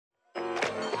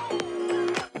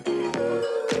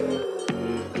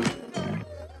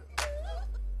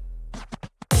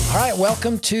right,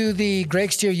 welcome to the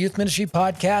Greg Stier Youth Ministry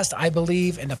Podcast. I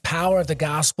believe in the power of the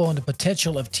gospel and the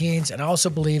potential of teens, and I also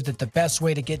believe that the best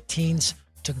way to get teens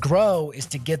to grow is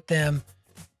to get them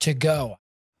to go.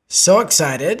 So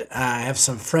excited. I have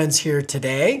some friends here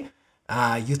today,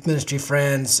 youth ministry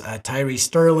friends, Tyree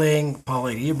Sterling,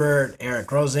 Pauline Ebert, Eric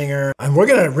Rosinger, and we're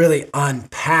going to really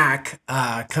unpack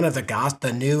kind of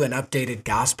the new and updated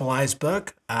Gospelized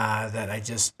book that I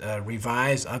just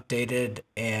revised, updated,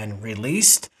 and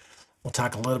released. We'll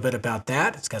talk a little bit about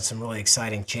that. It's got some really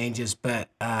exciting changes. But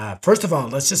first of all,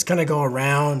 let's just kind of go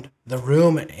around the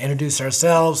room and introduce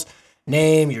ourselves,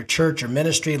 name, your church or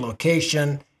ministry,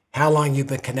 location, how long you've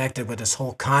been connected with this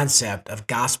whole concept of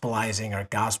gospelizing or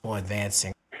gospel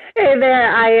advancing. Hey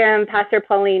there, I am Pastor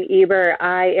Pauline Ebert.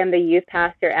 I am the youth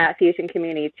pastor at Fusion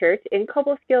Community Church in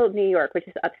Cobleskill, New York, which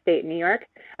is upstate New York.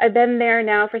 I've been there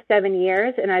now for 7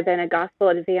 years, and I've been a gospel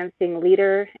advancing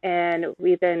leader, and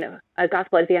we've been a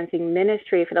gospel advancing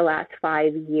ministry for the last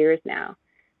 5 years now.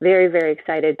 Very, very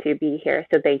excited to be here,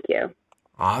 so thank you.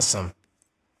 Awesome.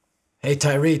 Hey,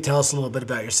 Tyree, tell us a little bit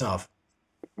about yourself.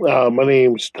 My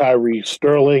name's Tyree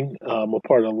Sterling. I'm a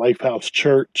part of Lifehouse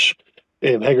Church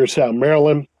in Hagerstown,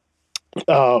 Maryland,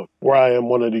 where I am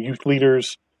one of the youth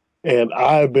leaders. And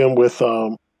I've been with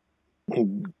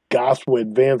Gospel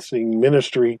Advancing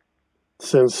Ministry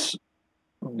since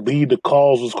Lead the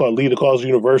Cause was called Lead the Cause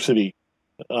University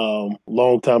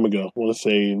long time ago. I want to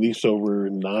say at least over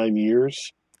 9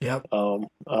 years. Yep.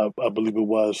 I believe it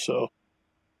was. So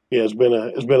yeah, it's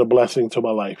been a blessing to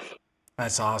my life.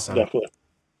 That's awesome. Definitely.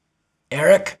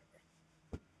 Eric?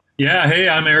 Yeah, hey,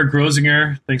 I'm Eric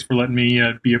Rosinger. Thanks for letting me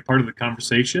be a part of the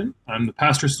conversation. I'm the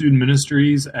pastor of student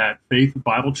ministries at Faith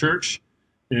Bible Church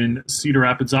in Cedar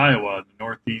Rapids, Iowa, the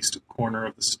northeast corner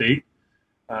of the state.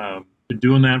 Been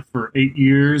doing that for 8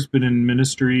 years, been in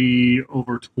ministry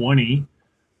over 20.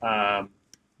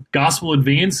 Gospel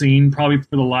advancing, probably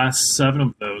for the last 7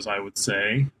 of those, I would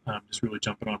say. Just really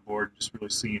jumping on board, just really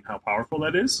seeing how powerful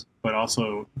that is, but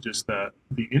also just the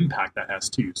impact that has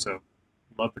too. So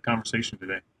love the conversation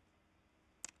today.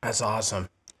 That's awesome.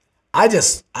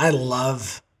 I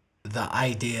love the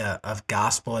idea of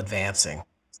gospel advancing,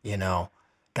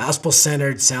 gospel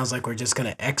centered sounds like we're just going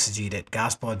to exegete it.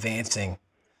 Gospel advancing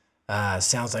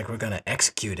sounds like we're going to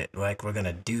execute it. Like we're going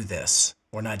to do this.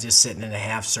 We're not just sitting in a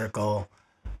half circle,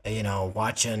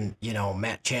 watching,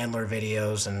 Matt Chandler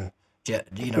videos and,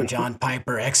 John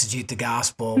Piper exegete the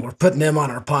gospel. We're putting them on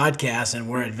our podcast and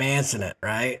we're advancing it,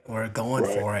 right? We're going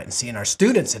for it and seeing our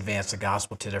students advance the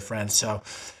gospel to their friends. So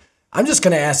I'm just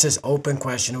going to ask this open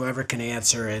question. Whoever can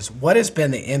answer is, what has been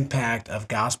the impact of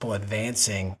gospel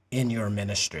advancing in your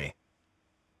ministry?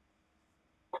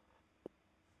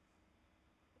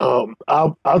 I'll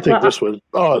take this one.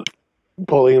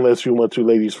 Pauline, unless you want to,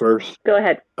 ladies first. Go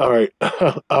ahead. All right.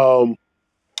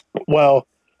 Well,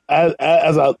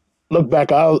 as I look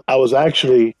back, I was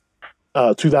actually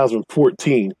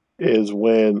 2014 is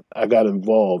when I got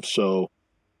involved. So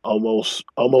almost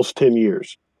 10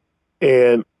 years.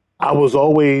 And I was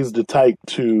always the type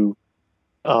to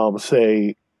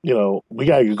say, we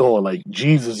got to get going. Like,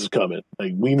 Jesus is coming.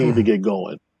 Like, we need to get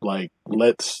going. Like,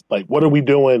 what are we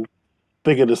doing?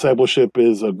 Thinking discipleship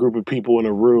is a group of people in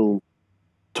a room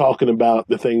talking about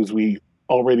the things we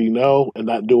already know and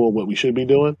not doing what we should be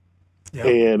doing. Yep.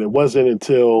 And it wasn't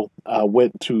until I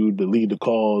went to the Lead the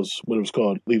Cause, when it was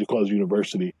called Lead the Cause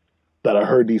University, that I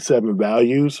heard these 7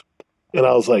 values. And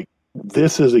I was like,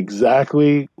 this is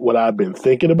exactly what I've been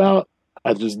thinking about.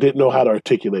 I just didn't know how to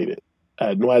articulate it. I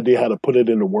had no idea how to put it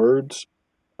into words.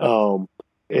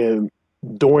 And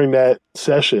during that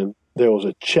session, there was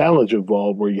a challenge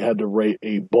involved where you had to write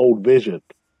a bold vision.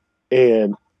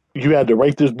 And you had to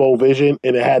write this bold vision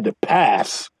and it had to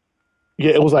pass.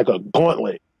 Yeah, it was like a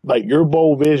gauntlet. Like, your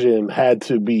bold vision had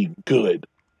to be good.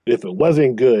 If it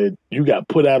wasn't good, you got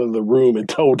put out of the room and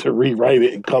told to rewrite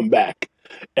it and come back.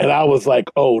 And I was like,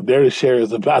 oh, their share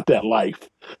is about that life.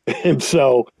 And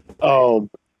so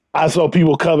I saw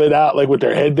people coming out like with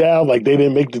their head down, like they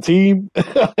didn't make the team.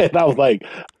 And I was like,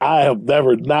 I have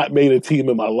never not made a team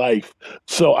in my life,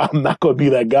 so I'm not going to be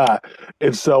that guy.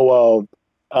 And so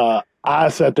I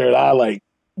sat there and I like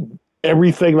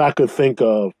everything I could think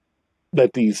of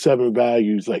that these 7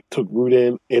 values like took root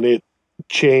in, and it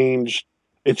changed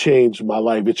my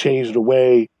life. It changed the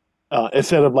way,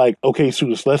 instead of like, okay,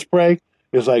 students, let's pray.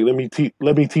 It's like, let me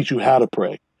teach you how to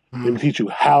pray. Let me teach you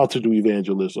how to do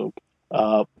evangelism.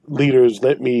 Leaders,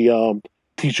 let me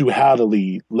teach you how to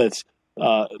lead. Let's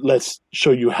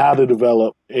show you how to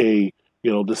develop a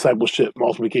discipleship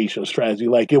multiplication strategy.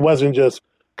 Like, it wasn't just,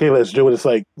 okay, let's do it. It's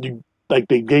like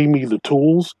they gave me the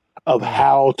tools of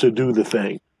how to do the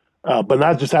thing. but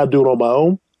not just how to do it on my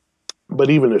own, but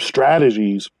even the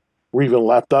strategies were even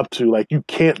left up to like you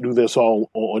can't do this all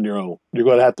on your own. You're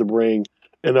going to have to bring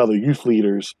in other youth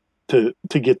leaders to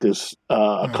get this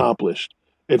accomplished.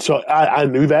 And so I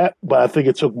knew that, but I think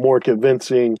it took more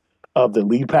convincing of the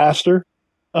lead pastor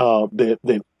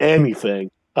than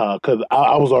anything because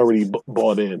I was already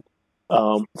bought in.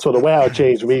 So the way how it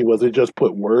changed me was it just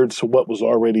put words to what was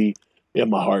already in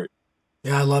my heart.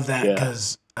 Yeah, I love that Yeah.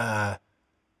 because,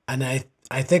 and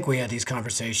I think we had these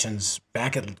conversations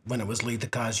back at when it was Lead the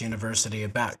Cause University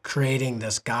about creating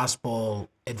this gospel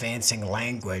advancing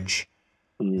language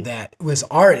Mm. that was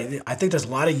already. I think there's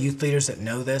a lot of youth leaders that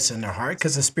know this in their heart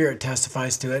because the Spirit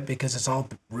testifies to it because it's all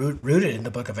rooted in the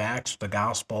Book of Acts, the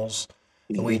Gospels,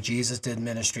 the way Mm-hmm. Jesus did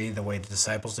ministry, the way the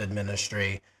disciples did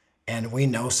ministry, and we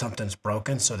know something's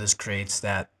broken, so this creates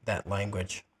that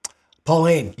language.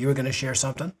 Pauline, you were going to share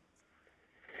something?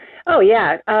 Oh,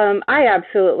 yeah. I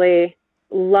absolutely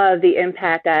love the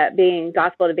impact that being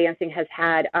gospel advancing has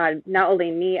had on not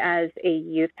only me as a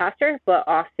youth pastor, but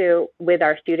also with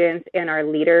our students and our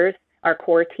leaders, our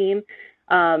core team.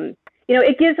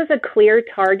 It gives us a clear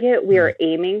target we are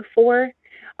aiming for.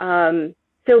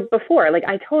 So before, like,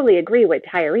 I totally agree with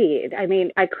Tyree. I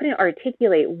mean, I couldn't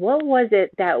articulate what was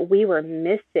it that we were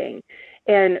missing.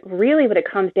 And really what it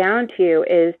comes down to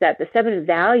is that the 7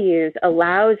 values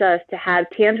allows us to have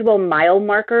tangible mile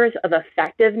markers of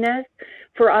effectiveness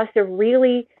for us to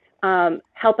really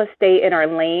help us stay in our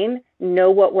lane, know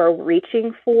what we're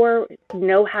reaching for,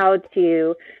 know how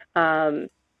to, kind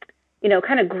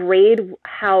of grade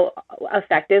how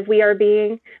effective we are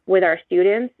being with our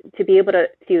students to be able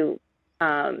to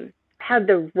have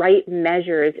the right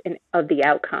measures of the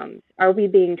outcomes. Are we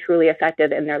being truly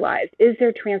effective in their lives? Is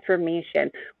there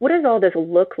transformation? What does all this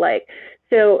look like?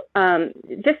 So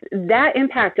just that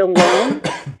impact alone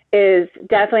is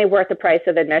definitely worth the price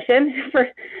of admission for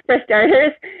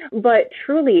starters. But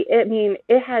truly,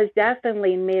 it has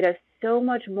definitely made us so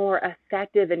much more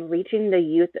effective in reaching the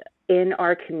youth in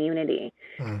our community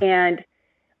and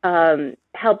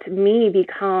helped me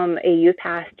become a youth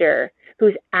pastor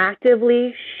who's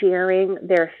actively sharing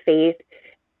their faith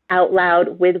out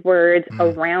loud with words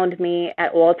around me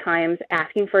at all times,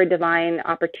 asking for divine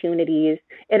opportunities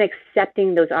and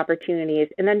accepting those opportunities,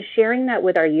 and then sharing that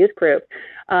with our youth group.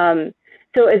 So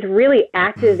it's really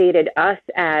activated us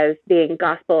as being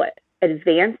gospel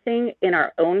advancing in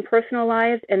our own personal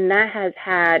lives, and that has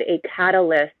had a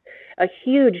catalyst, a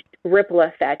huge ripple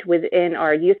effect within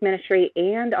our youth ministry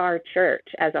and our church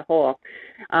as a whole.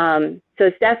 So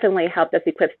it's definitely helped us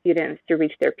equip students to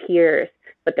reach their peers,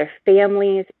 but their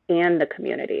families and the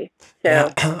community.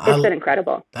 So it's been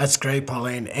incredible. That's great,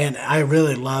 Pauline. And I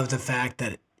really love the fact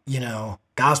that,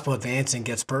 gospel advancing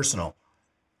gets personal.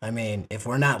 I mean, if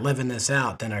we're not living this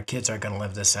out, then our kids aren't going to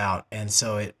live this out. And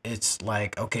so it's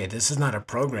like, okay, this is not a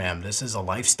program. This is a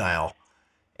lifestyle.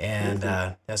 And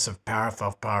that's a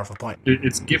powerful, powerful point.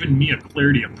 It's given me a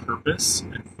clarity of purpose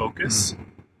and focus,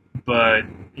 but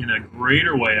in a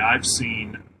greater way, I've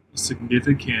seen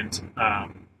significant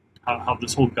how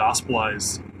this whole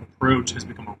gospelized approach has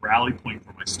become a rally point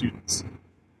for my students.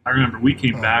 I remember we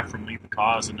came back from Lead the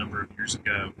Cause a number of years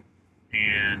ago,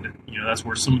 and that's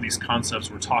where some of these concepts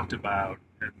were talked about,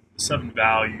 and the 7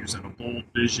 values and a bold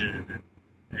vision,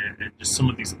 and just some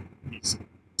of these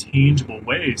tangible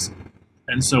ways.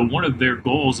 And so one of their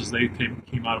goals as they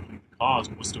came out of Lead the Cause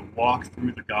was to walk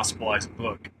through the gospelized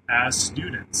book as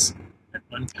students and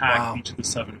unpack each of the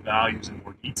 7 values in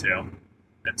more detail.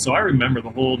 And so I remember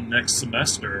the whole next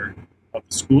semester of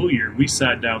the school year, we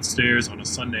sat downstairs on a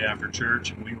Sunday after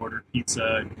church and we ordered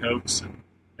pizza and Cokes, and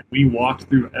we walked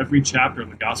through every chapter of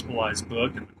the gospelized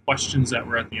book and the questions that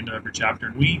were at the end of every chapter,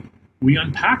 and we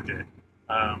unpacked it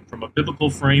from a biblical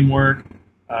framework,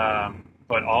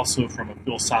 but also from a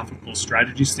philosophical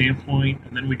strategy standpoint.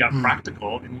 And then we got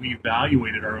practical and we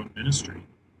evaluated our own ministry.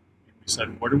 And we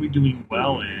said, what are we doing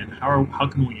well in? How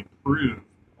can we improve?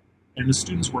 And the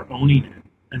students were owning it.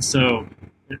 And so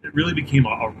it really became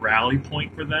a rally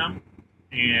point for them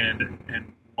and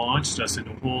launched us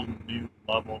into a whole new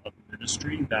level of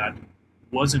ministry that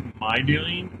wasn't my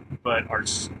doing, but our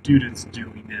students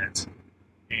doing it.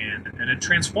 And it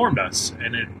transformed us.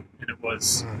 And it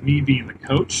was me being the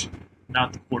coach,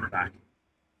 not the quarterback.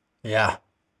 Yeah.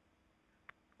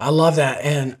 I love that.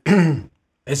 And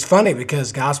it's funny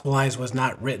because Gospelized was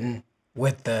not written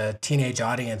with the teenage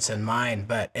audience in mind,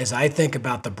 but as I think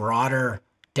about the broader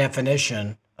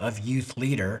definition of youth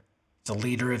leader, it's a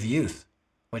leader of youth,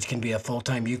 which can be a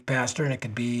full-time youth pastor, and it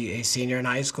could be a senior in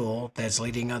high school that's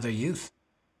leading other youth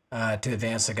to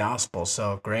advance the gospel.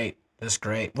 So great. That's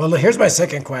great. Well, here's my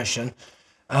second question.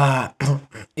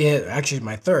 Actually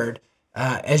my third.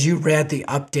 As you read the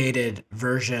updated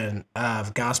version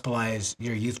of Gospelize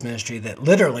Your Youth Ministry that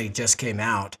literally just came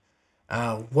out,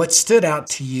 what stood out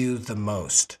to you the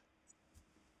most?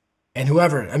 And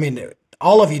whoever, I mean,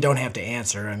 all of you don't have to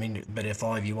answer. I mean, but if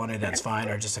all of you wanted, that's fine,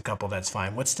 or just a couple, that's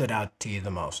fine. What stood out to you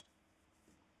the most?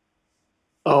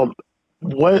 Um,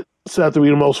 what stood out to me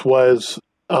the most was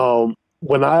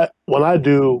when I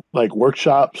do like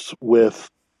workshops with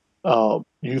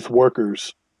youth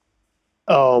workers,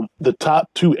 the top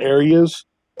two areas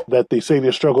that they say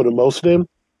they struggle the most in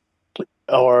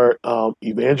are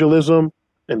evangelism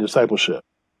and discipleship.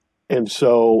 And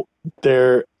so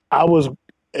there, I was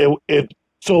it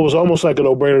so it was almost like a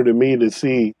no brainer to me to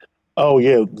see, oh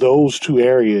yeah, those two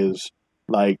areas,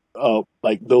 like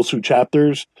those two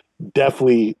chapters,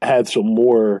 definitely had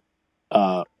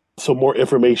uh, some more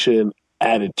information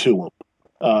added to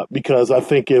them. Because I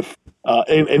think if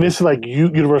and it's like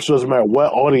universal, doesn't matter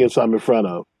what audience I'm in front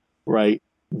of, right?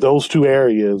 Those two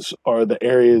areas are the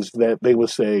areas that they would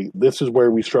say this is where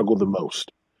we struggle the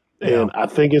most, Yeah. and I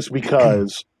think it's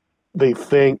because they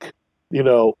think,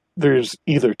 there's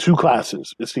either two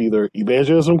classes. It's either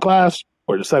evangelism class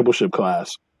or discipleship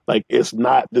class. Like it's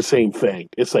not the same thing.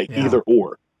 It's like Yeah. either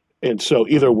or. And so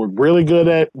either we're really good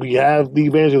at we have the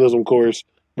evangelism course,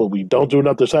 but we don't do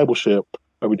enough discipleship,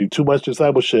 or we do too much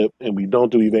discipleship and we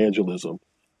don't do evangelism.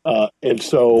 And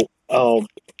so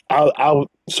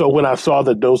so when I saw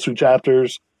that those two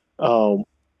chapters um,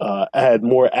 had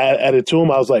more added to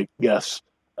them, I was like, yes,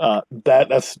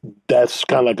 that's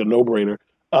kind of like a no brainer.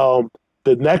 Um,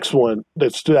 the next one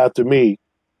that stood out to me,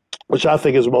 which I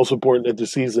think is most important at the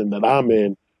season that I'm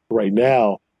in right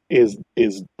now, is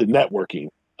the networking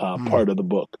Mm. part of the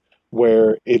book,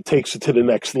 where it takes it to the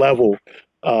next level,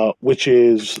 which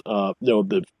is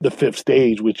the fifth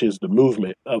stage, which is the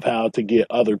movement of how to get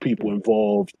other people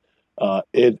involved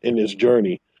in this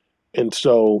journey. And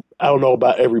so I don't know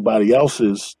about everybody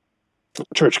else's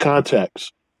church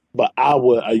context, but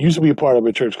I used to be a part of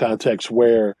a church context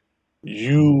where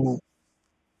you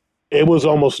it was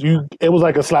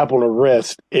like a slap on the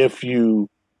wrist if you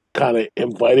kind of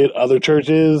invited other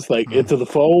churches like Mm. into the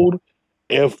fold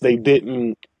if they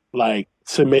didn't like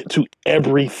submit to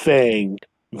everything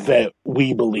that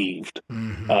we believed,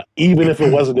 Mm-hmm. even if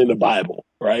it wasn't in the Bible,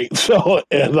 right? So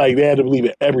and like they had to believe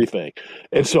in everything.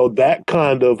 And so that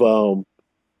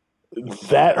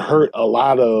hurt a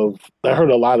lot of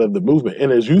the movement.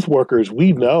 And as youth workers,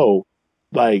 we know,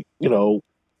 like,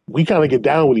 we kind of get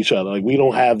down with each other. Like we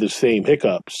don't have the same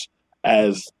hiccups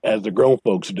as the grown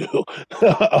folks do.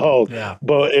 um, Yeah.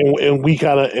 but and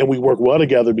we work well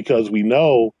together because we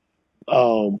know,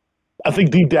 um, I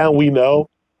think deep down we know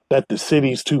that the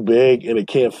city's too big and it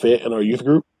can't fit in our youth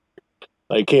group.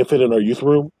 Like it can't fit in our youth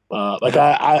room. Like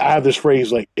Yep. I have this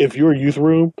phrase, like if your youth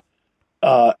room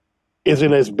uh,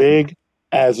 isn't as big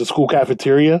as the school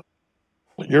cafeteria,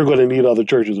 you're going to need other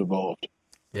churches involved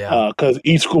Yeah. because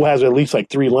each school has at least like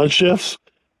three lunch shifts,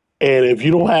 and if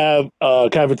you don't have a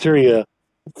cafeteria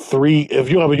if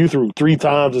you don't have a youth room three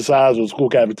times the size of a school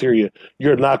cafeteria,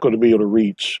 you're not going to be able to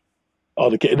reach all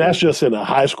the kids. And that's just in a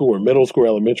high school or middle school or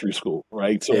elementary school,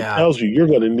 right? So it Yeah. tells you you're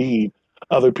going to need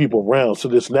other people around. So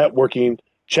this networking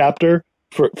chapter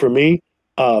for me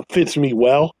fits me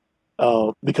well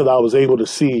because I was able to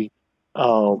see,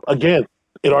 again,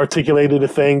 it articulated the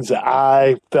things that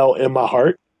I felt in my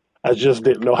heart. I just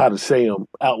didn't know how to say them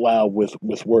out loud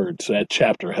with words. So that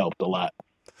chapter helped a lot.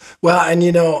 Well,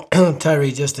 and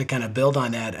Tyree, just to kind of build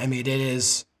on that, I mean, it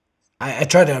is, I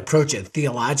try to approach it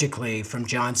theologically from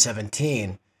John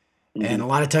 17. And Hmm. a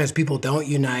lot of times people don't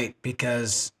unite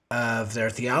because of their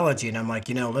theology. And I'm like,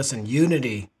 listen,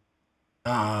 unity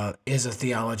is a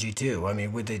theology too. I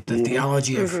mean, with the Hmm.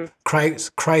 theology of Mm-hmm.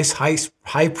 Christ's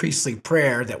high priestly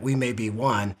prayer that we may be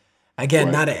one. Again,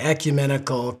 Right. not an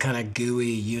ecumenical kind of gooey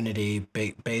unity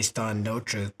based on no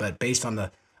truth, but based on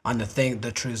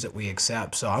the truths that we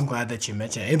accept. So I'm glad that you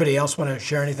mentioned it. Anybody else want to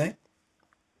share anything?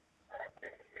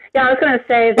 Yeah, I was going to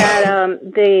say that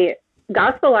the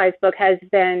Gospelized book has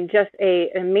been just an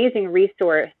amazing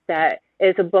resource that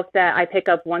is a book that I pick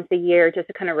up once a year just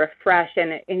to kind of refresh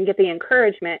and get the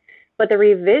encouragement. But the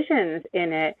revisions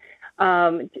in it,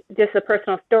 just the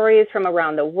personal stories from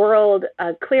around the world,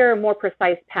 a clearer, more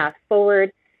precise path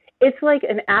forward. It's like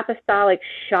an apostolic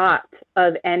shot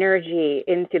of energy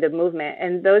into the movement.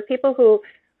 And those people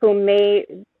who may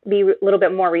be a little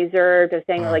bit more reserved or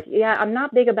saying Uh, like, yeah, I'm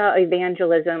not big about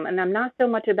evangelism and I'm not so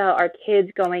much about our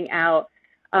kids going out.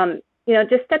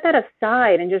 Just set that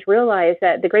aside and just realize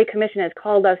that the Great Commission has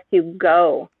called us to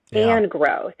go yeah, and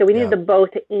grow. So we need yeah, the both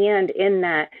and in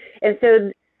that. And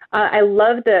so I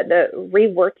love the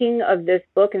reworking of this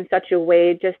book in such a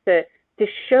way just to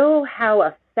show how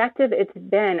effective it's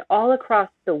been all across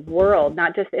the world,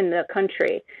 not just in the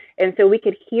country. And so we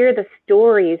could hear the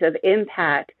stories of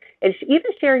impact, and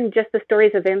even sharing just the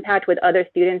stories of impact with other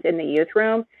students in the youth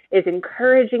room is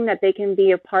encouraging that they can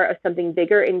be a part of something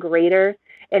bigger and greater,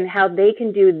 and how they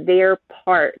can do their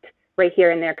part right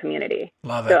here in their community.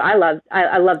 Love So it. I love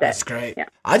that. That's great. Yeah.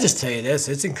 I just tell you this,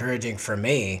 it's encouraging for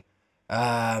me.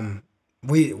 Um,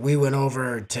 we went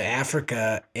over to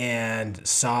Africa and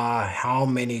saw how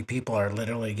many people are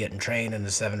literally getting trained in the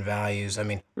seven values. I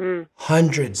mean, Mm,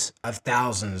 hundreds of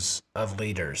thousands of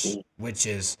leaders, which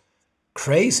is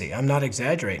crazy. I'm not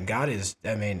exaggerating. God is,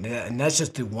 I mean, and that's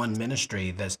just through one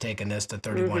ministry that's taken this to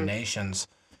 31 mm-hmm. nations.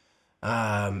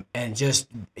 And just,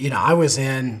 I was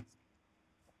in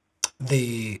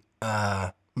the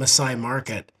Maasai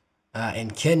market in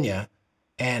Kenya,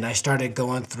 and I started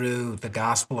going through the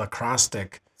gospel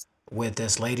acrostic with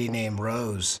this lady named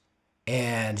Rose,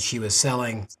 and she was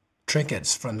selling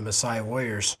trinkets from the Maasai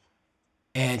warriors,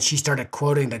 and she started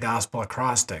quoting the gospel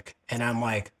acrostic, and I'm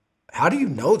like, "How do you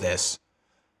know this?"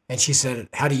 And she said,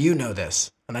 "How do you know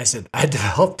this?" And I said, "I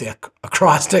developed the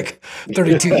acrostic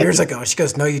 32 years ago." She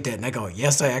goes, "No, you didn't." I go,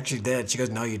 "Yes, I actually did." She goes,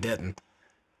 "No, you didn't."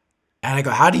 And I go,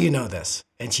 "How do you know this?"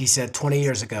 And she said, 20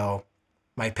 years ago,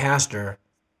 my pastor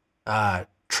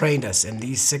trained us in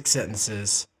these 6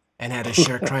 sentences and had to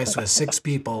share Christ with 6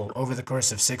 people over the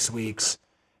course of 6 weeks.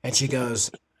 And she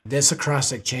goes, "This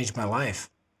acrostic changed my life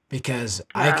because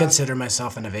I Wow. consider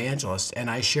myself an evangelist, and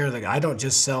I don't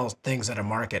just sell things at a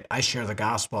market. I share the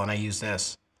gospel, and I use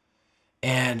this."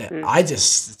 And Mm, I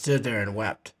just stood there and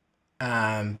wept,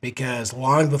 because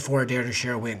long before Dare to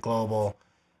Share went global,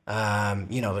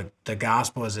 the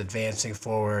gospel was advancing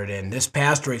forward. And this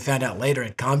pastor, we found out later,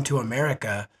 had come to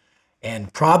America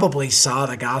and probably saw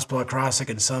the gospel acrostic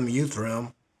in some youth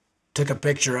room, took a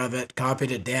picture of it, copied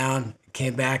it down,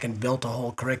 came back and built a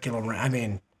whole curriculum. I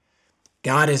mean,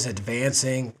 God is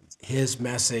advancing his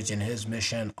message and his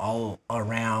mission all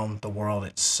around the world.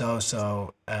 It's so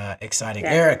exciting.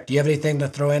 yes. Eric, do you have anything to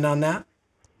throw in on that?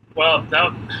 Well,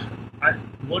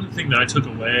 one thing that I took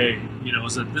away,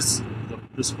 is that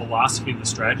this philosophy and the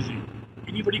strategy,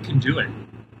 anybody can do it.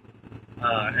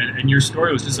 And your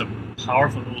story was just a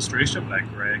powerful illustration of that,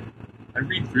 Greg. I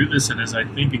read through this, and as I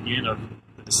think again of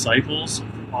the disciples,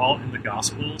 all in the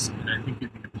Gospels, and I think of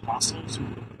the apostles who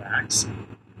wrote the Acts,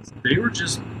 they were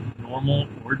just normal,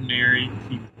 ordinary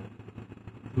people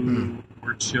who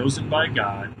were chosen by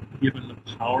God, given the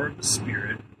power of the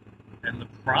Spirit and the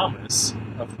promise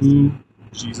of who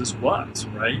Jesus was,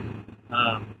 right?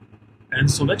 And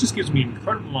so that just gives me an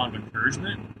incredible amount of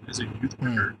encouragement as a youth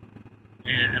worker.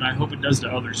 And I hope it does to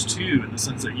others too, in the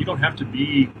sense that you don't have to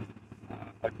be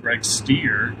a Greg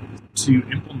Stier to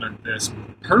implement this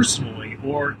personally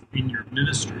or in your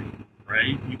ministry,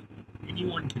 right?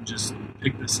 Anyone can just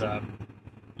pick this up,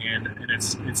 and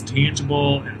it's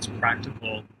tangible and it's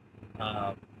practical.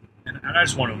 And I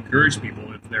just want to encourage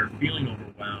people, if they're feeling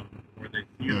overwhelmed or they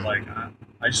feel like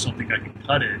I just don't think I can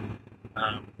cut it.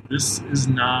 This is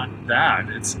not that.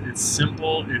 It's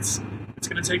simple. It's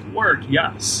going to take work,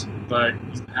 yes, but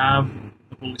you have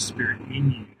the Holy Spirit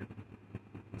in you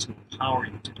to empower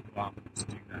you to go out and to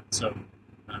do that. So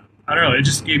I don't know. It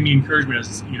just gave me encouragement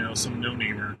as some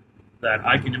no-namer that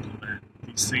I can implement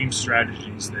these same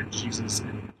strategies that Jesus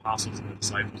and the apostles and the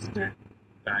disciples did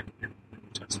back in the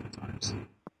New Testament times.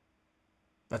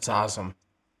 That's awesome.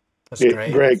 That's Yeah,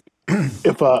 great. Greg,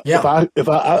 if Yeah.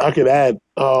 I could add,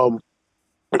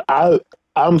 I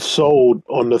I'm sold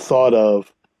on the thought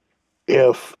of,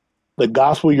 if the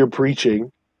gospel you're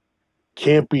preaching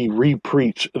can't be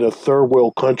re-preached in a third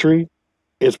world country,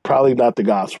 it's probably not the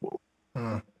gospel.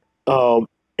 Hmm.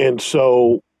 And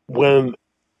so when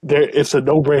it's a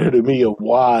no-brainer to me of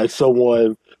why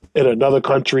someone in another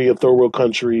country, a third world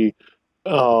country,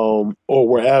 or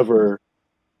wherever,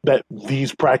 that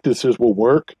these practices will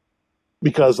work,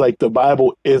 because like the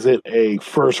Bible isn't a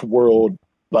first world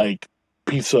like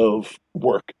piece of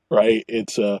work, right? It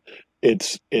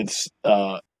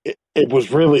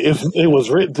was really it was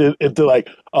written into like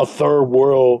a third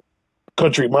world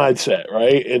country mindset,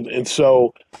 right? And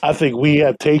so I think we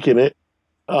have taken it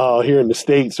here in the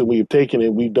States, and we've taken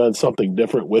it, we've done something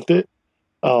different with it,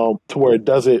 to where it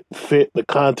doesn't fit the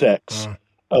context Hmm.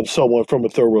 of someone from a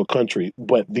third world country.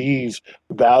 But these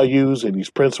values and these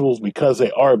principles, because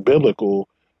they are biblical,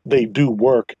 they do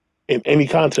work in any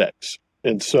context.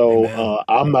 And so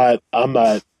Amen. I'm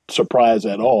not surprised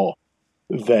at all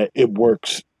that it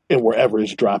works in wherever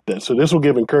it's dropped at. So this will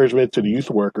give encouragement to the youth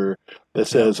worker that Yep.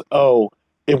 says, "Oh,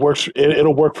 it works.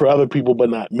 It'll work for other people, but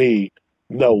not me."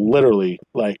 no, literally,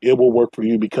 like it will work for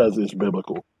you because it's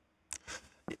biblical.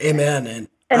 Amen. And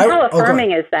how go ahead.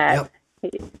 affirming is that?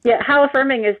 Yep. Yeah, how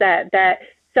affirming is that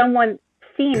someone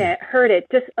seen it, heard it,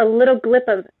 just a little blip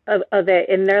of it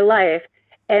in their life,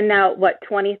 and now what,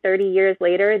 20, 30 years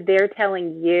later, they're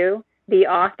telling you, the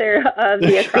author of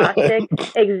the acrostic,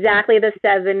 exactly the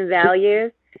 7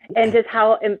 values, and just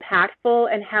how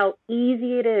impactful and how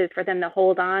easy it is for them to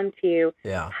hold on to,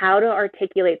 how to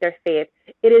articulate their faith.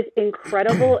 It is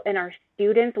incredible, and our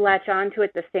students latch on to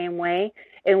it the same way.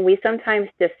 And we sometimes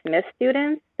dismiss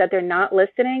students that they're not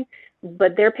listening,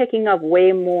 but they're picking up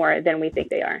way more than we think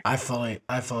they are. I fully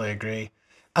agree.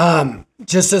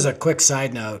 Just as a quick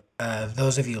side note,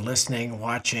 those of you listening,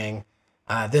 watching,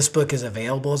 this book is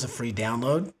available as a free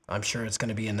download. I'm sure it's going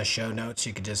to be in the show notes.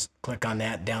 You could just click on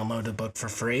that, download the book for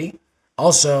free.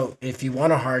 Also, if you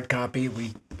want a hard copy,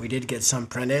 we did get some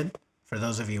printed. For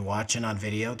those of you watching on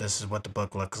video, this is what the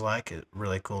book looks like. A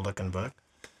really cool looking book.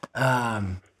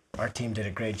 Our team did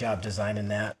a great job designing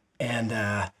that. And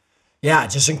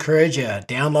just encourage you,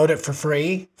 download it for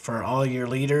free for all your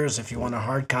leaders. If you want a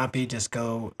hard copy, just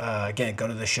go to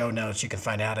the show notes. You can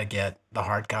find out how to get the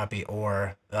hard copy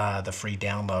or the free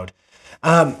download.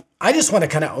 I just want to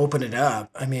kind of open it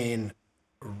up. I mean,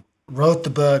 rewrote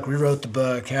the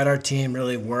book, had our team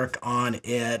really work on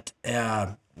it.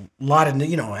 A lot of,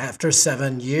 after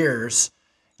 7 years,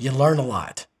 you learn a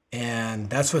lot. And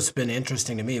that's what's been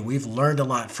interesting to me. We've learned a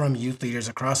lot from youth leaders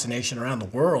across the nation, around the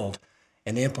world,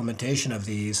 and the implementation of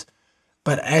these.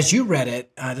 But as you read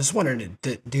it, I just wondered,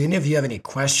 do any of you have any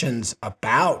questions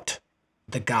about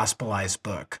the Gospelized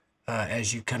book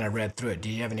as you kind of read through it? Do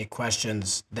you have any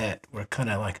questions that were kind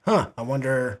of like, I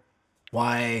wonder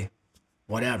why,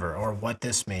 whatever, or what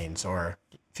this means? Or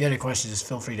if you have any questions, just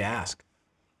feel free to ask.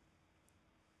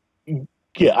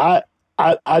 Yeah,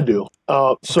 I do.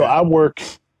 So Okay.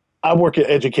 I work in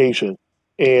education,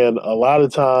 and a lot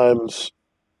of times,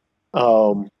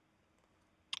 not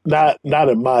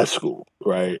in my school,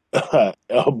 right?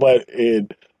 But in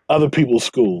other people's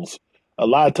schools, a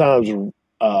lot of times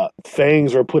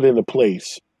things are put into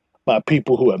place by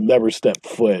people who have never stepped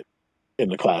foot in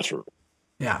the classroom,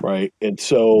 Yeah. right? And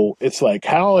so it's like,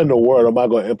 how in the world am I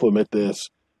going to implement this?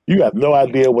 You have no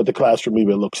idea what the classroom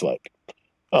even looks like.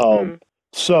 Um,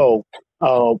 so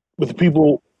with the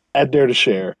people at Dare to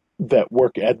Share that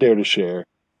work at Dare to Share,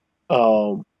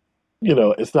 um,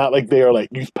 it's not like they are like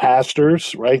youth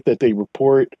pastors, right? That they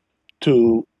report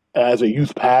to as a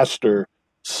youth pastor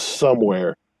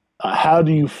somewhere. How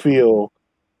do you feel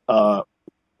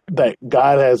that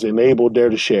God has enabled Dare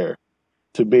to Share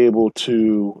to be able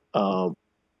to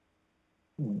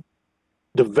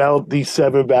develop these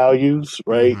 7 values,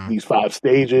 right? Mm-hmm. These 5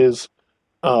 stages,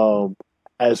 um,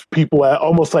 as people at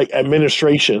almost like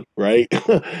administration, right?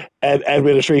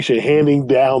 Administration handing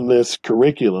down this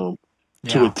curriculum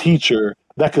to a Yeah. teacher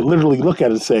that could literally look at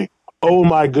it and say, "Oh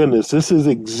my goodness, this is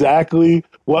exactly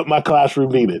what my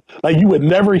classroom needed." Like you would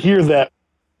never hear that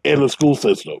in the school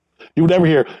system. You would never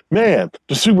hear, "Man,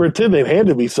 the superintendent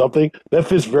handed me something that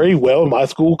fits very well in my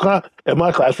in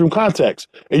my classroom context."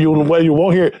 And you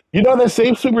won't hear, that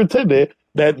same superintendent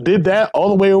that did that all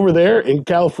the way over there in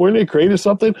California created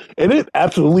something, and it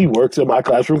absolutely works in my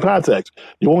classroom context.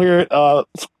 You won't hear it.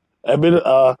 I've been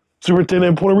superintendent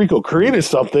in Puerto Rico created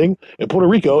something in Puerto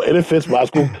Rico, and it fits my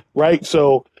school, right?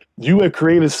 So you have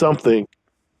created something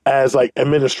as like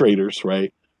administrators,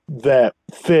 right, that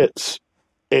fits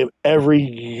in every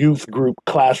youth group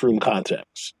classroom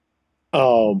context.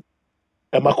 And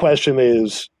my question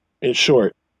is, in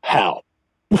short, how?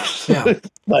 Yeah.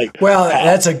 Like, Well, how?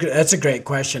 that's a great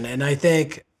question, and I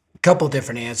think a couple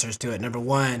different answers to it. Number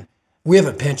one, we have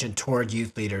a penchant toward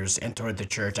youth leaders and toward the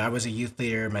church. I was a youth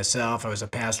leader myself. I was a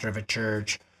pastor of a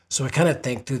church, so I kind of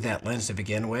think through that lens to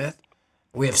begin with.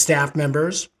 We have staff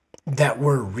members that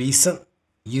were recent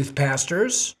youth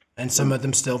pastors, and some of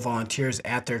them still volunteers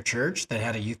at their church that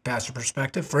had a youth pastor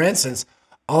perspective. For instance,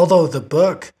 although the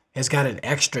book has got an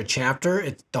extra chapter,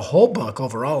 the whole book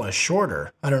overall is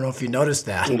shorter. I don't know if you noticed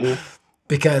that. Mm-hmm.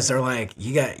 Because they're like,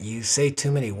 you say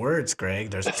too many words,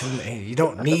 Greg. There's too many. You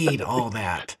don't need all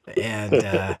that. And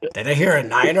did I hear a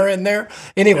niner in there?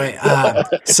 Anyway,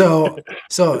 so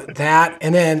that,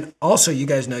 and then also, you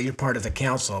guys know you're part of the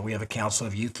council. We have a council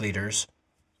of youth leaders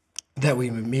that we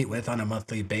meet with on a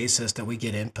monthly basis that we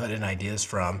get input and ideas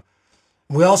from.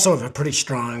 We also have a pretty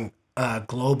strong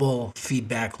global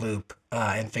feedback loop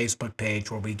and Facebook page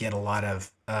where we get a lot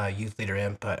of youth leader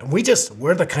input. And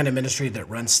we're the kind of ministry that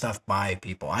runs stuff by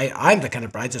people. I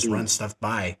just run stuff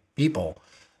by people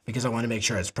because I want to make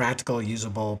sure it's practical,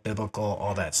 usable, biblical,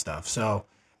 all that stuff. So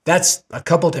that's a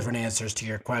couple different answers to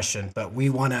your question, but we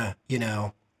want to,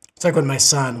 it's like when my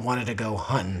son wanted to go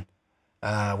hunting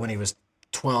when he was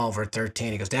 12 or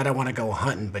 13. He goes, Dad, I want to go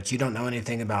hunting, but you don't know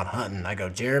anything about hunting. I go,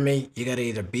 Jeremy, you got to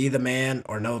either be the man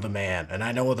or know the man. And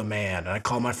I know the man. And I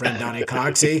called my friend Donnie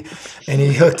Coxey, and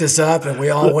he hooked us up, and we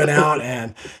all went out,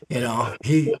 and,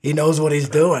 he knows what he's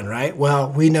doing, right? Well,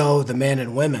 we know the men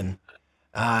and women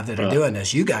that are doing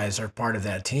this. You guys are part of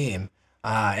that team.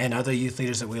 And other youth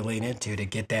leaders that we lean into to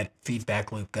get that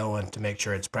feedback loop going to make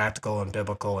sure it's practical and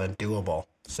biblical and doable.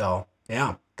 So,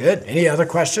 yeah, good. Any other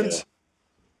questions?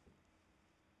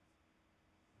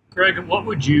 Greg, what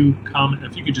would you comment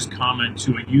if you could just comment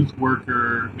to a youth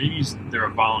worker? Maybe they're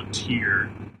a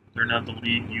volunteer, they're not the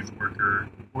lead youth worker,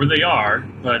 or they are,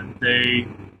 but they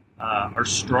are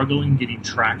struggling getting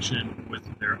traction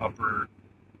with their upper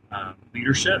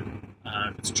leadership.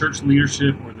 If it's church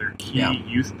leadership or their key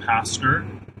youth pastor,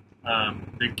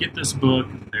 they get this book,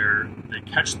 they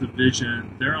catch the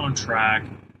vision, they're on track,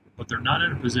 but they're not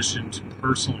in a position to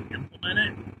personally implement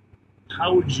it.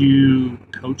 How would you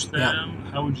coach them?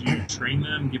 Yeah. How would you train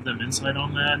them, give them insight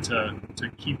on that to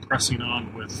keep pressing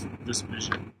on with this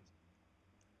vision?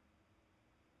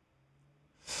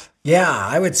 Yeah,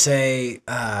 I would say,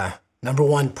 number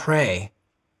one, pray.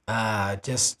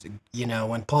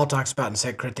 When Paul talks about in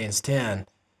 2 Corinthians 10,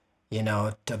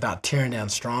 about tearing down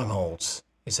strongholds,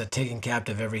 he said, taking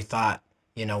captive every thought,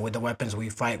 with the weapons we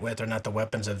fight with are not the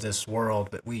weapons of this world,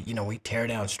 but we tear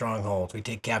down strongholds. We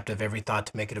take captive every thought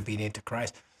to make it obedient to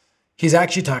Christ. He's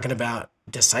actually talking about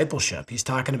discipleship. He's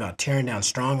talking about tearing down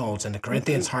strongholds in the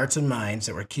Corinthians' hearts and minds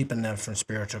that were keeping them from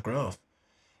spiritual growth.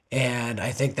 And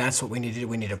I think that's what we need to do.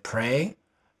 We need to pray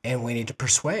and we need to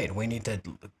persuade. We need to,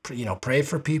 pray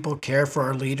for people, care for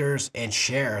our leaders, and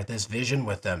share this vision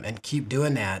with them and keep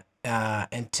doing that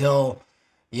until,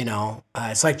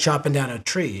 it's like chopping down a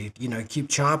tree. You keep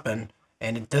chopping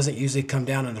and it doesn't usually come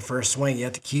down in the first swing. You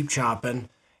have to keep chopping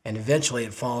and eventually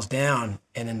it falls down.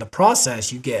 And in the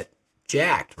process, you get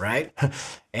jacked, right?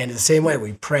 And in the same way,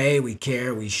 we pray, we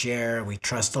care, we share, we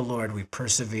trust the Lord, we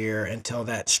persevere until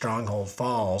that stronghold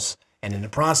falls. And in the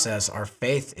process, our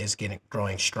faith is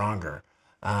growing stronger.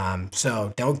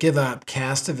 So don't give up,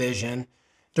 cast a vision.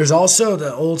 There's also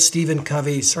the old Stephen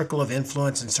Covey circle of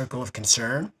influence and circle of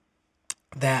concern,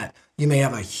 that you may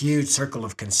have a huge circle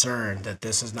of concern that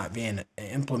this is not being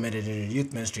implemented in your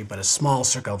youth ministry, but a small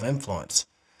circle of influence.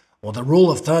 Well, the rule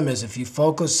of thumb is if you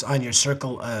focus on your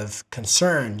circle of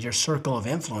concern, your circle of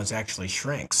influence actually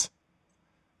shrinks.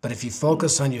 But if you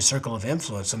focus on your circle of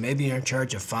influence, so maybe you're in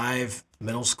charge of 5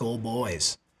 middle school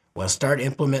boys, well, start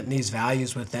implementing these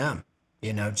values with them.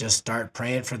 Just start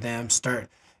praying for them, start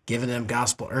giving them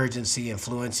gospel urgency and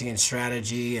fluency and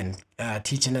strategy and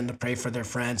teaching them to pray for their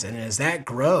friends. And as that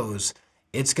grows,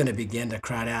 it's going to begin to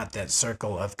crowd out that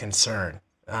circle of concern.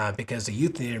 Because the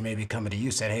youth leader may be coming to you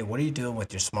saying, hey, what are you doing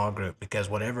with your small group? Because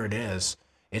whatever it is,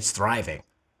 it's thriving.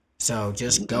 So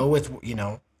just go with,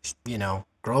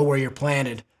 grow where you're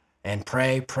planted and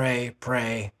pray, pray,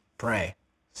 pray, pray.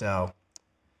 So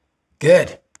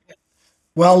good.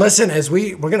 Well, listen, as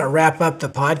we're going to wrap up the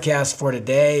podcast for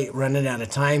today, running out of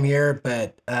time here,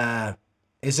 but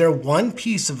is there one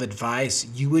piece of advice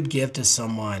you would give to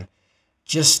someone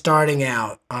just starting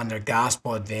out on their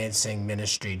gospel advancing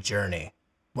ministry journey?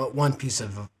 What one piece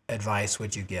of advice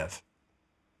would you give?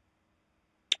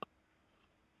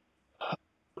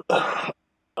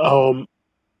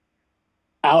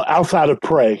 Outside of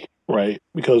pray, right?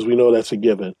 Because we know that's a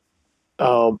given.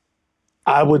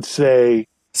 I would say,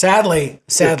 sadly,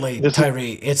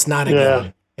 Tyree, it's not a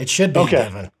given. It should be a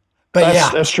given. But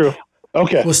that's true.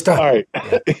 Okay, we'll start. All right.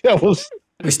 Yeah.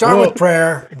 We start with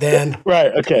prayer, then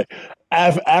right. Okay.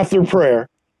 After prayer,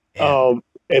 and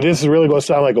this is really going to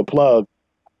sound like a plug.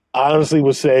 I honestly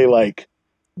would say,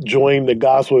 join the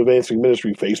Gospel Advancing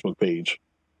Ministry Facebook page.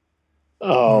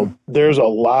 There's a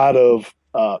lot of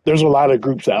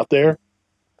groups out there,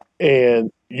 and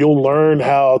you'll learn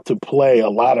how to play a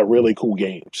lot of really cool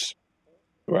games,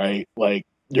 right? Like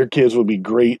your kids will be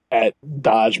great at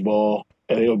dodgeball,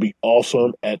 and they'll be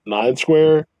awesome at 9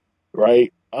 square,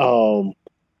 right? But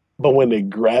when they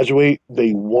graduate,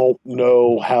 they won't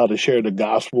know how to share the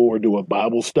gospel or do a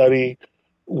Bible study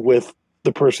with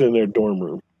the person in their dorm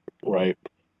room, right?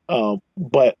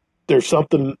 But there's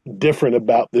something different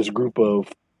about this group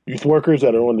of youth workers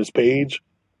that are on this page.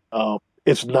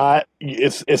 It's not,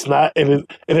 and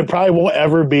it probably won't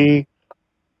ever be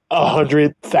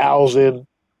 100,000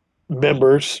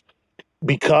 members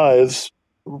because,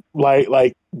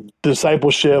 like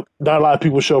discipleship, not a lot of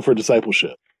people show for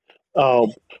discipleship.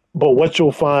 But what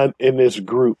you'll find in this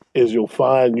group is you'll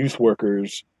find youth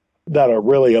workers that are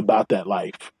really about that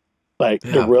life. Like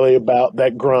they're Yeah. really about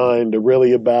that grind. They're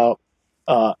really about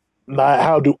uh, not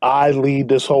how do I lead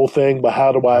this whole thing, but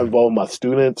how do I Mm. involve my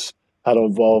students, how to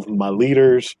involve my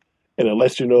leaders, and it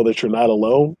lets you know that you're not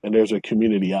alone and there's a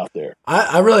community out there.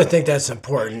 I really think that's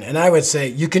important, and I would say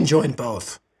you can join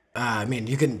both. I mean,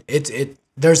 you can.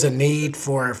 There's a need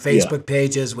for Yeah, Facebook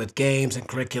pages with games and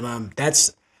curriculum.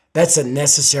 That's a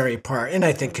necessary part, and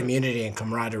I think community and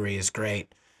camaraderie is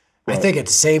great. I right, think at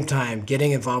the same time,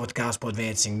 getting involved with Gospel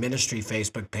Advancing Ministry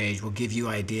Facebook page will give you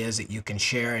ideas that you can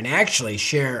share and actually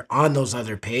share on those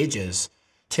other pages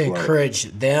to right. encourage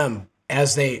them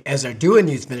as they're doing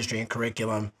youth ministry and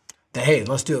curriculum that hey,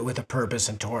 let's do it with a purpose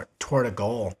and toward a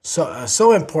goal.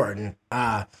 So important.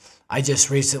 I just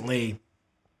recently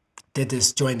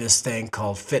joined this thing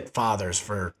called Fit Fathers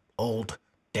for old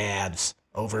dads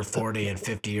over 40 and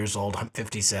 50 years old. I'm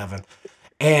 57,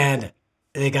 and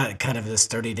they got kind of this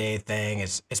 30-day thing.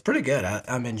 It's pretty good.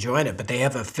 I'm enjoying it. But they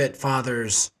have a Fit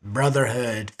Fathers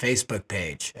Brotherhood Facebook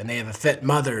page, and they have a Fit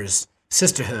Mothers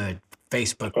Sisterhood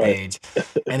Facebook Right. page,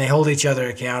 and they hold each other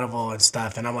accountable and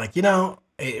stuff. And I'm like,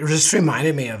 it just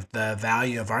reminded me of the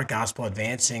value of our gospel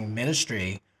advancing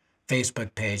ministry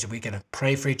Facebook page. We can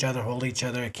pray for each other, hold each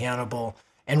other accountable,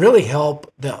 and really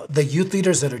help the youth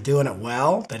leaders that are doing it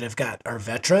well, that have got our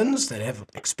veterans that have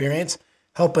experience,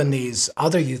 helping these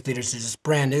other youth leaders who are just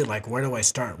brand new, like where do I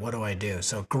start? What do I do?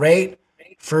 So great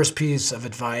first piece of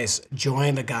advice,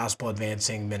 join the Gospel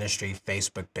Advancing Ministry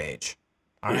Facebook page.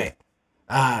 All Yeah.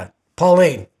 right.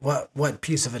 Pauline, what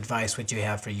piece of advice would you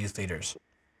have for youth leaders?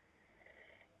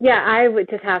 Yeah, I would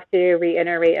just have to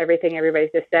reiterate everything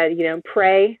everybody's just said.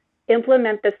 Pray,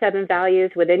 implement the 7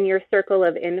 values within your circle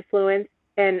of influence,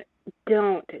 and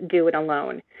don't do it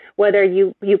alone. Whether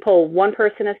you pull one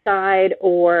person aside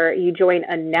or you join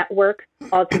a network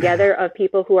altogether of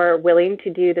people who are willing to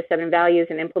do the 7 values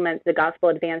and implement the gospel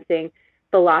advancing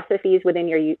philosophies within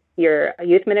your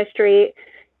youth ministry.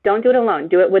 Don't do it alone.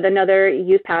 Do it with another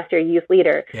youth pastor, youth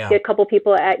leader. Yeah. Get a couple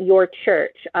people at your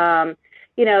church.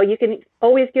 You can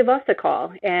always give us a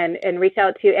call and reach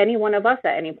out to any one of us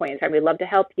at any point in time. We'd love to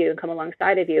help you and come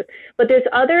alongside of you. But there's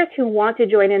others who want to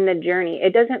join in the journey.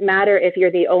 It doesn't matter if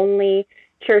you're the only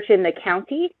church in the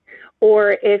county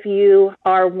or if you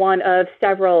are one of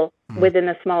several within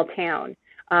a small town.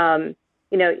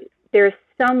 There's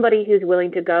somebody who's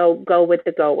willing to go with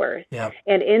the goers. Yeah.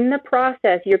 And in the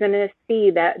process, you're going to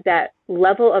see that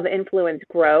level of influence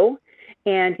grow.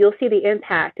 And you'll see the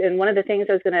impact. And one of the things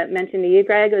I was going to mention to you,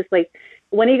 Greg, was like,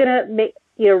 when are you going to make,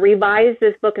 revise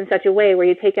this book in such a way where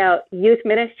you take out youth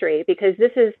ministry? Because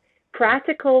this is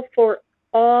practical for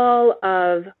all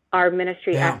of our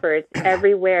ministry efforts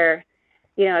everywhere.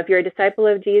 If you're a disciple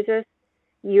of Jesus,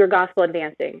 you're gospel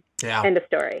advancing. Yeah. End of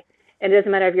story. And it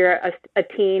doesn't matter if you're a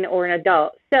teen or an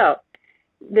adult. So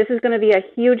this is going to be a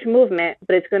huge movement,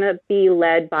 but it's going to be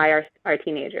led by our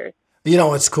teenagers.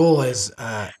 What's cool is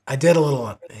I did a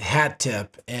little hat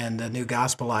tip in the new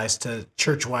Gospelized to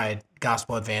church-wide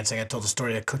gospel advancing. I told the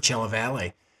story of Coachella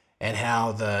Valley and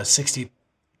how the 60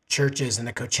 churches in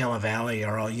the Coachella Valley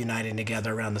are all uniting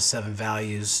together around the 7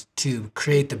 values to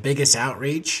create the biggest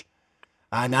outreach,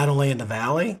 not only in the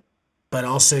valley, but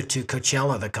also to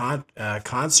Coachella, the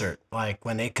concert. Like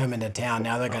when they come into town,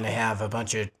 now they're going to have a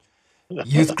bunch of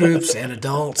youth groups and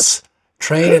adults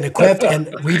trained and equipped.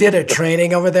 And we did a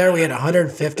training over there. We had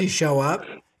 150 show up.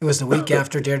 It was the week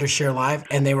after Dare to Share Live,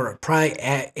 and they were probably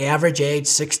average age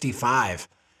 65.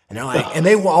 And they're like, and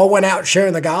they all went out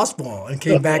sharing the gospel and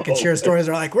came back and shared stories.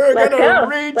 They're like, we're going to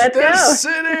reach this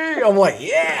city. I'm like,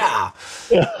 yeah.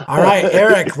 All right,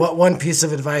 Eric, what one piece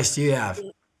of advice do you have?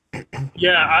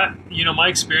 Yeah, my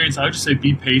experience, I would just say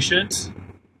be patient,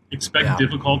 expect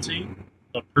difficulty,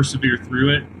 but persevere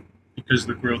through it because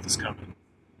the growth is coming.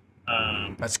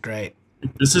 That's great.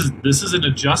 This is an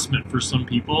adjustment for some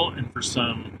people and for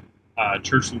some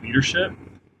church leadership,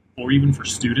 or even for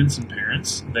students and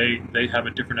parents. They have a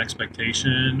different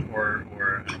expectation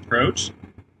or an approach,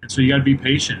 and so you got to be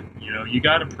patient. You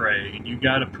got to pray and you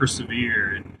got to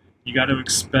persevere and you got to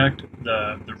expect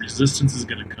the resistance is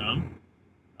going to come,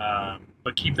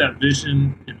 but keep that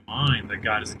vision in mind that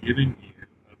God has given you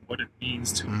of what it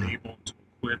means to enable, to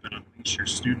equip, and unleash your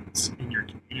students in your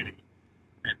community.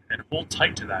 And hold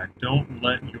tight to that. Don't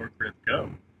let your grip go.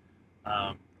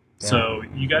 So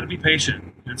you got to be patient,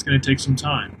 and it's going to take some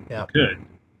time. Yeah. Good,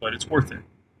 but it's worth it.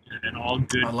 And all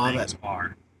good things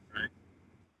are. Right?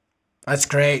 That's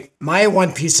great. My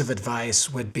one piece of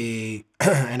advice would be,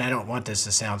 and I don't want this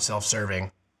to sound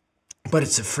self-serving, but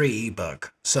it's a free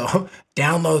ebook. So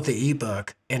download the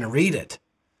ebook and read it.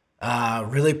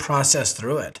 Really process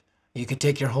through it. You could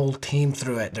take your whole team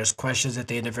through it. There's questions at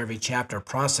the end of every chapter.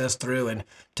 Process through, and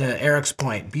to Eric's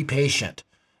point, be patient.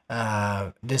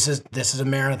 This is a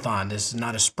marathon. This is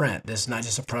not a sprint. This is not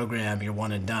just a program. You're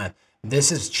one and done.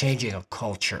 This is changing a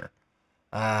culture,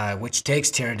 which takes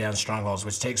tearing down strongholds,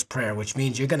 which takes prayer, which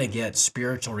means you're going to get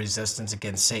spiritual resistance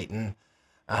against Satan.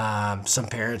 Some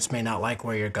parents may not like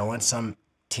where you're going. Some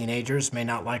teenagers may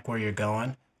not like where you're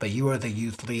going, but you are the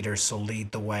youth leader, so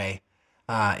lead the way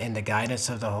in the guidance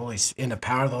of the in the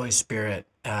power of the Holy Spirit,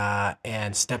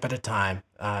 and step at a time,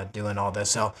 doing all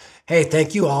this. So, hey,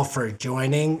 thank you all for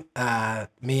joining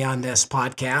me on this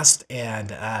podcast, and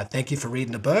thank you for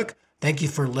reading the book. Thank you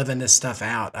for living this stuff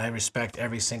out. I respect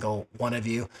every single one of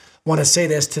you. Want to say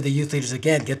this to the youth leaders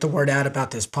again: get the word out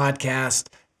about this podcast.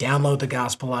 Download the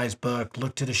Gospelized book.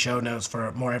 Look to the show notes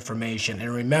for more information,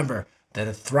 and remember that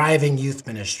a thriving youth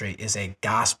ministry is a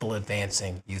gospel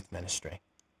advancing youth ministry.